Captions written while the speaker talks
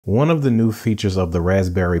One of the new features of the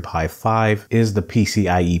Raspberry Pi 5 is the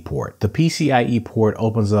PCIe port. The PCIe port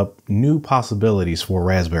opens up new possibilities for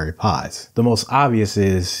Raspberry Pis. The most obvious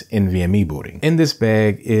is NVMe booting. In this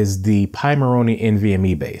bag is the Pimoroni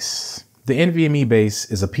NVMe Base. The NVMe Base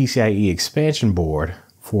is a PCIe expansion board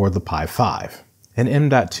for the Pi 5. An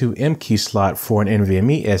M.2 M key slot for an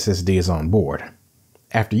NVMe SSD is on board.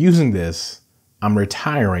 After using this, I'm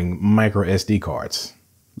retiring micro SD cards.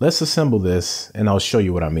 Let's assemble this and I'll show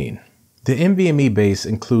you what I mean. The NVMe base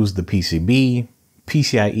includes the PCB,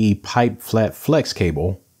 PCIe pipe flat flex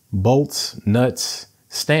cable, bolts, nuts,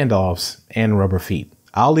 standoffs, and rubber feet.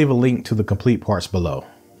 I'll leave a link to the complete parts below.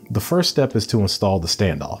 The first step is to install the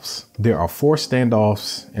standoffs. There are 4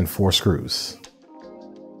 standoffs and 4 screws.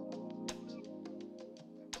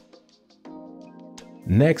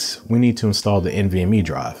 Next, we need to install the NVMe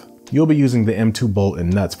drive. You'll be using the M2 bolt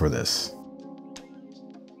and nuts for this.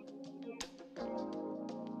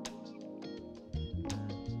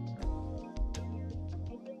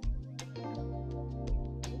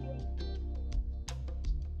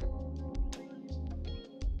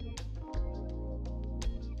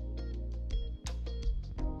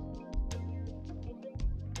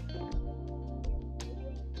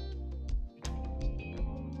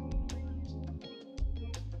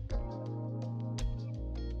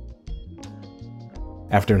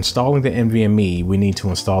 After installing the NVMe, we need to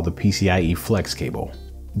install the PCIe flex cable.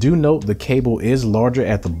 Do note the cable is larger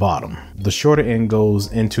at the bottom. The shorter end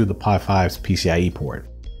goes into the Pi 5's PCIe port.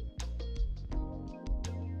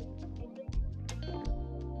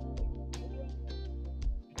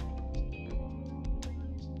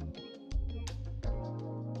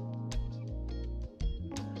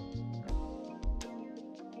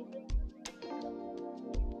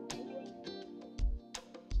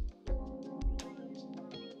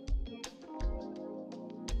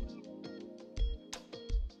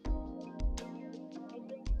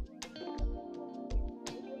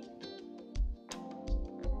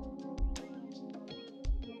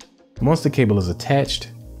 Once the cable is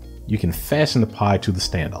attached, you can fasten the Pi to the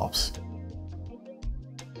standoffs.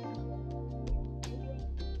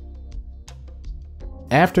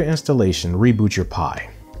 After installation, reboot your Pi.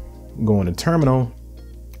 Go into Terminal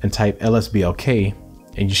and type lsblk,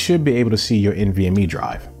 and you should be able to see your NVMe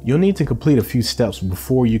drive. You'll need to complete a few steps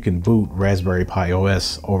before you can boot Raspberry Pi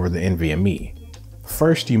OS over the NVMe.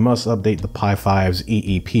 First, you must update the Pi 5's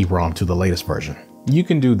EEPROM to the latest version. You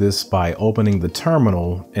can do this by opening the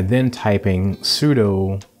terminal and then typing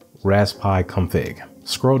sudo raspi config.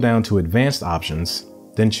 Scroll down to advanced options,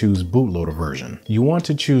 then choose bootloader version. You want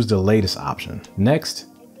to choose the latest option. Next,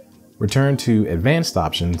 return to advanced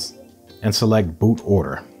options and select boot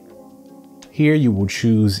order. Here you will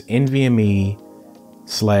choose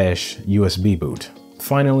NVMe/USB boot.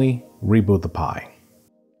 Finally, reboot the Pi.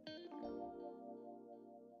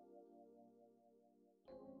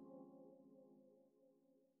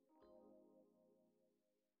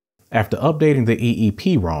 After updating the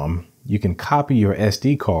EEPROM, you can copy your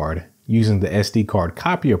SD card using the SD card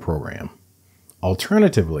copier program.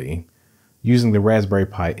 Alternatively, using the Raspberry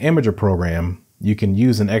Pi Imager program, you can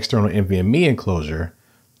use an external NVMe enclosure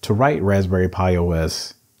to write Raspberry Pi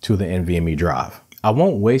OS to the NVMe drive. I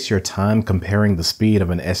won't waste your time comparing the speed of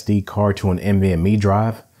an SD card to an NVMe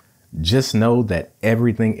drive. Just know that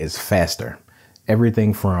everything is faster.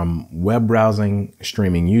 Everything from web browsing,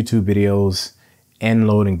 streaming YouTube videos, and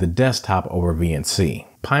loading the desktop over VNC.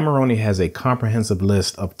 Pimoroni has a comprehensive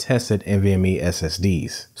list of tested NVMe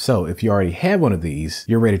SSDs. So if you already have one of these,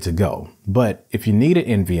 you're ready to go. But if you need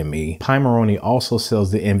an NVMe, Pimoroni also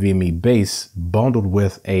sells the NVMe Base bundled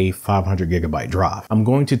with a 500 gigabyte drive. I'm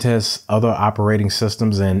going to test other operating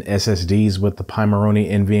systems and SSDs with the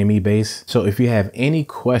Pimoroni NVMe Base. So if you have any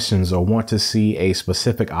questions or want to see a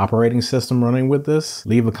specific operating system running with this,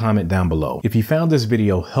 leave a comment down below. If you found this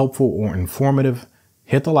video helpful or informative,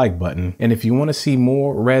 hit the like button, and if you want to see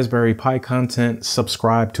more Raspberry Pi content,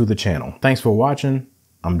 subscribe to the channel. Thanks for watching.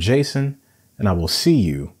 I'm Jason, and I will see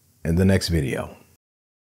you in the next video.